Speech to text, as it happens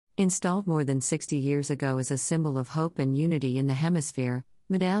Installed more than 60 years ago as a symbol of hope and unity in the hemisphere,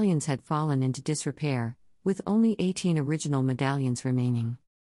 medallions had fallen into disrepair, with only 18 original medallions remaining.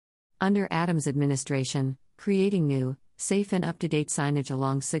 Under Adams' administration, creating new, safe and up-to-date signage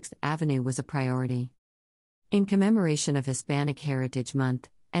along 6th Avenue was a priority. In commemoration of Hispanic Heritage Month,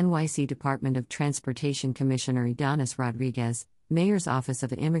 NYC Department of Transportation Commissioner Ydanis Rodriguez, Mayor's Office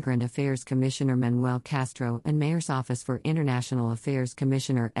of Immigrant Affairs Commissioner Manuel Castro and Mayor's Office for International Affairs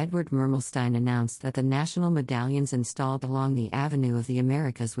Commissioner Edward Mermelstein announced that the national medallions installed along the Avenue of the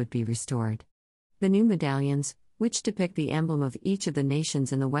Americas would be restored. The new medallions, which depict the emblem of each of the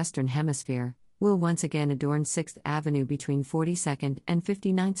nations in the Western Hemisphere, will once again adorn 6th Avenue between 42nd and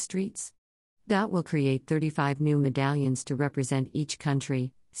 59th Streets. DOT will create 35 new medallions to represent each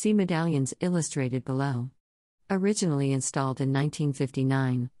country, see medallions illustrated below. Originally installed in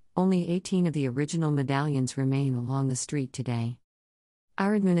 1959, only 18 of the original medallions remain along the street today.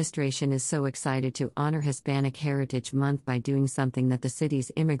 Our administration is so excited to honor Hispanic Heritage Month by doing something that the city's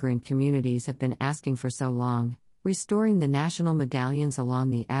immigrant communities have been asking for so long, restoring the national medallions along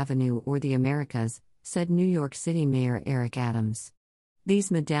the Avenue or the Americas, said New York City Mayor Eric Adams.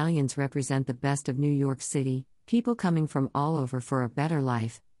 These medallions represent the best of New York City, people coming from all over for a better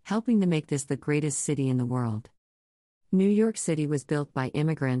life, helping to make this the greatest city in the world. New York City was built by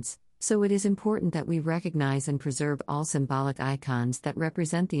immigrants, so it is important that we recognize and preserve all symbolic icons that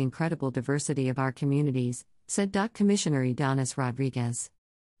represent the incredible diversity of our communities, said DOT Commissioner Ydanis Rodriguez.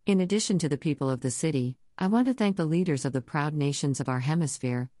 In addition to the people of the city, I want to thank the leaders of the proud nations of our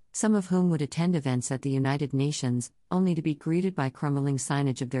hemisphere, some of whom would attend events at the United Nations, only to be greeted by crumbling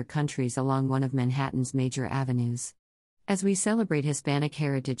signage of their countries along one of Manhattan's major avenues. As we celebrate Hispanic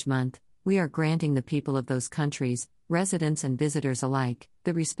Heritage Month, we are granting the people of those countries, residents and visitors alike,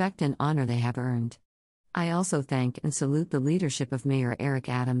 the respect and honor they have earned. I also thank and salute the leadership of Mayor Eric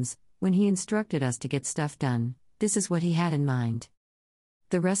Adams. When he instructed us to get stuff done, this is what he had in mind.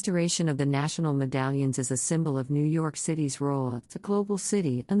 The restoration of the national medallions is a symbol of New York City's role as a global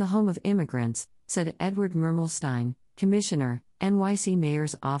city and the home of immigrants, said Edward Mermelstein, Commissioner, NYC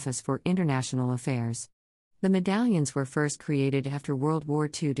Mayor's Office for International Affairs. The medallions were first created after World War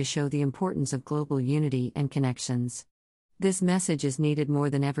II to show the importance of global unity and connections. This message is needed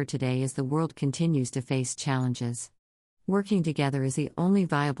more than ever today as the world continues to face challenges. Working together is the only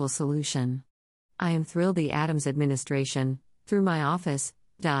viable solution. I am thrilled the Adams administration, through my office,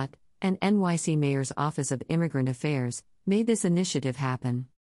 DOT, and NYC Mayor's Office of Immigrant Affairs, made this initiative happen.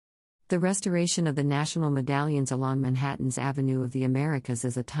 The restoration of the national medallions along Manhattan's Avenue of the Americas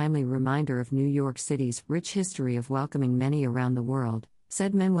is a timely reminder of New York City's rich history of welcoming many around the world,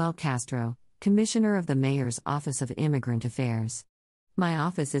 said Manuel Castro, Commissioner of the Mayor's Office of Immigrant Affairs. My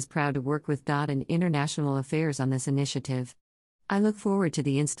office is proud to work with DOT and International Affairs on this initiative. I look forward to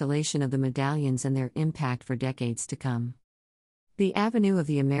the installation of the medallions and their impact for decades to come. The Avenue of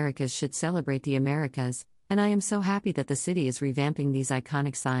the Americas should celebrate the Americas, and I am so happy that the city is revamping these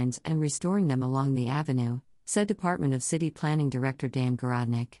iconic signs and restoring them along the avenue, said Department of City Planning Director Dan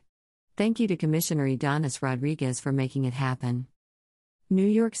Garodnick. Thank you to Commissioner Ydanis Rodriguez for making it happen. New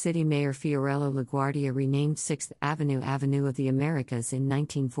York City Mayor Fiorello LaGuardia renamed 6th Avenue Avenue of the Americas in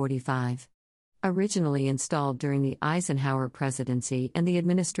 1945. Originally installed during the Eisenhower presidency and the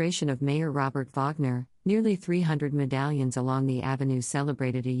administration of Mayor Robert Wagner, nearly 300 medallions along the avenue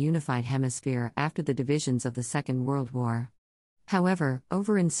celebrated a unified hemisphere after the divisions of the Second World War. However,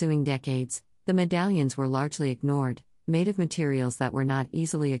 over ensuing decades, the medallions were largely ignored. Made of materials that were not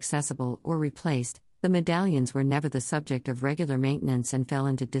easily accessible or replaced, the medallions were never the subject of regular maintenance and fell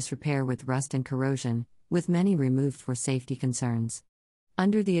into disrepair with rust and corrosion, with many removed for safety concerns.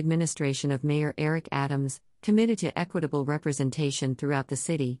 Under the administration of Mayor Eric Adams, committed to equitable representation throughout the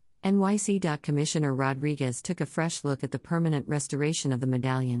city, NYC. Commissioner Rodriguez took a fresh look at the permanent restoration of the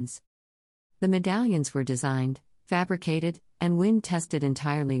medallions. The medallions were designed, fabricated, and wind-tested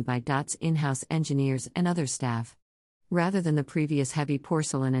entirely by DOT's in-house engineers and other staff. Rather than the previous heavy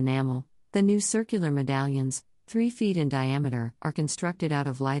porcelain enamel, the new circular medallions, 3 feet in diameter, are constructed out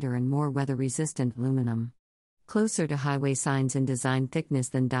of lighter and more weather-resistant aluminum. Closer to highway signs in design thickness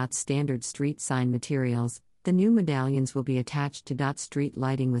than DOT's standard street sign materials, the new medallions will be attached to DOT street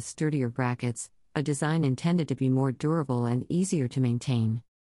lighting with sturdier brackets, a design intended to be more durable and easier to maintain.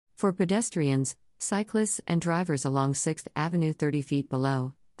 For pedestrians, cyclists, and drivers along 6th Avenue 30 feet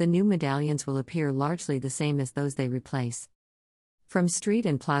below, the new medallions will appear largely the same as those they replace. From street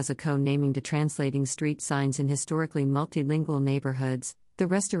and plaza co-naming to translating street signs in historically multilingual neighborhoods, the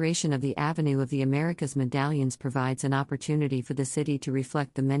restoration of the Avenue of the Americas medallions provides an opportunity for the city to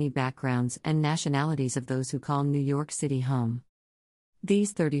reflect the many backgrounds and nationalities of those who call New York City home.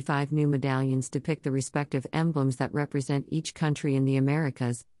 These 35 new medallions depict the respective emblems that represent each country in the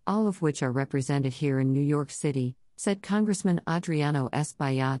Americas, all of which are represented here in New York City, said Congressman Adriano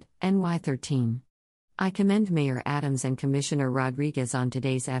Espaillat, NY13. I commend Mayor Adams and Commissioner Rodriguez on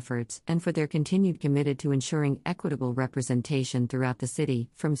today's efforts and for their continued committed to ensuring equitable representation throughout the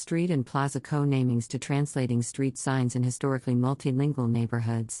city, from street and plaza co-namings to translating street signs in historically multilingual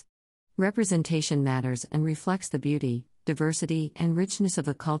neighborhoods. Representation matters and reflects the beauty, diversity, and richness of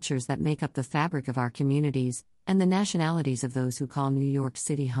the cultures that make up the fabric of our communities, and the nationalities of those who call New York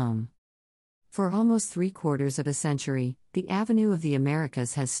City home. For almost 3/4 of a century, the Avenue of the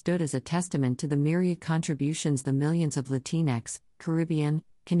Americas has stood as a testament to the myriad contributions the millions of Latinx, Caribbean,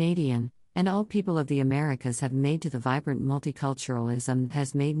 Canadian, and all people of the Americas have made to the vibrant multiculturalism that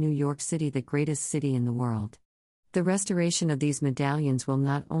has made New York City the greatest city in the world. The restoration of these medallions will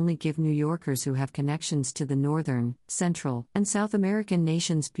not only give New Yorkers who have connections to the Northern, Central, and South American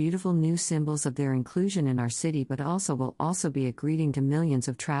nations beautiful new symbols of their inclusion in our city, but will also be a greeting to millions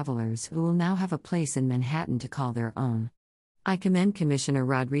of travelers who will now have a place in Manhattan to call their own. I commend Commissioner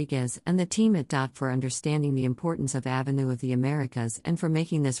Rodriguez and the team at DOT for understanding the importance of Avenue of the Americas and for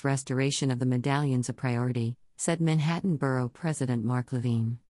making this restoration of the medallions a priority, said Manhattan Borough President Mark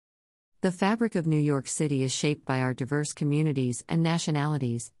Levine. The fabric of New York City is shaped by our diverse communities and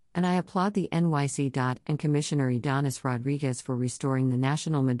nationalities, and I applaud the NYC DOT and Commissioner Adonis Rodriguez for restoring the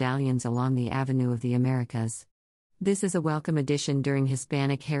national medallions along the Avenue of the Americas. This is a welcome addition during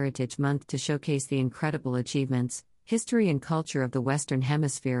Hispanic Heritage Month to showcase the incredible achievements, history, and culture of the Western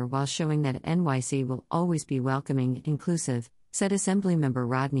Hemisphere while showing that NYC will always be welcoming and inclusive, said Assemblymember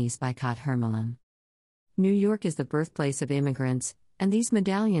Rodney Spicott Hermelin. New York is the birthplace of immigrants, and these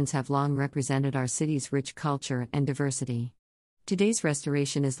medallions have long represented our city's rich culture and diversity. Today's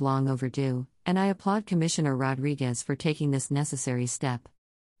restoration is long overdue, and I applaud Commissioner Rodriguez for taking this necessary step.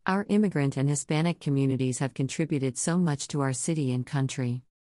 Our immigrant and Hispanic communities have contributed so much to our city and country.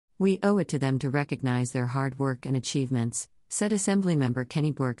 We owe it to them to recognize their hard work and achievements, said Assemblymember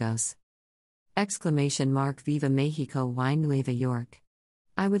Kenny Burgos. Viva Mexico y Nueva York.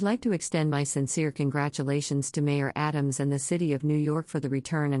 I would like to extend my sincere congratulations to Mayor Adams and the City of New York for the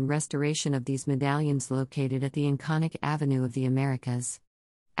return and restoration of these medallions located at the iconic Avenue of the Americas.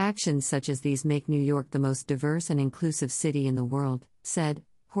 Actions such as these make New York the most diverse and inclusive city in the world, said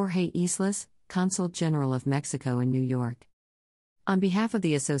Jorge Islas, Consul General of Mexico in New York. On behalf of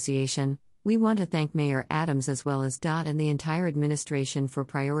the association, we want to thank Mayor Adams as well as DOT and the entire administration for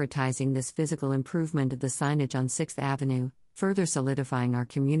prioritizing this physical improvement of the signage on 6th Avenue, further solidifying our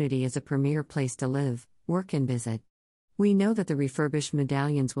community as a premier place to live, work, and visit. We know that the refurbished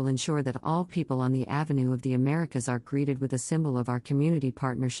medallions will ensure that all people on the Avenue of the Americas are greeted with a symbol of our community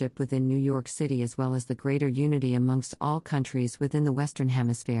partnership within New York City as well as the greater unity amongst all countries within the Western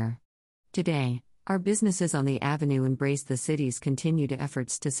Hemisphere. Today, our businesses on the Avenue embrace the city's continued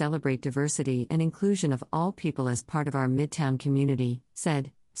efforts to celebrate diversity and inclusion of all people as part of our Midtown community,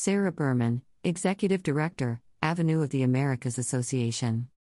 said Sarah Berman, Executive Director, Avenue of the Americas Association.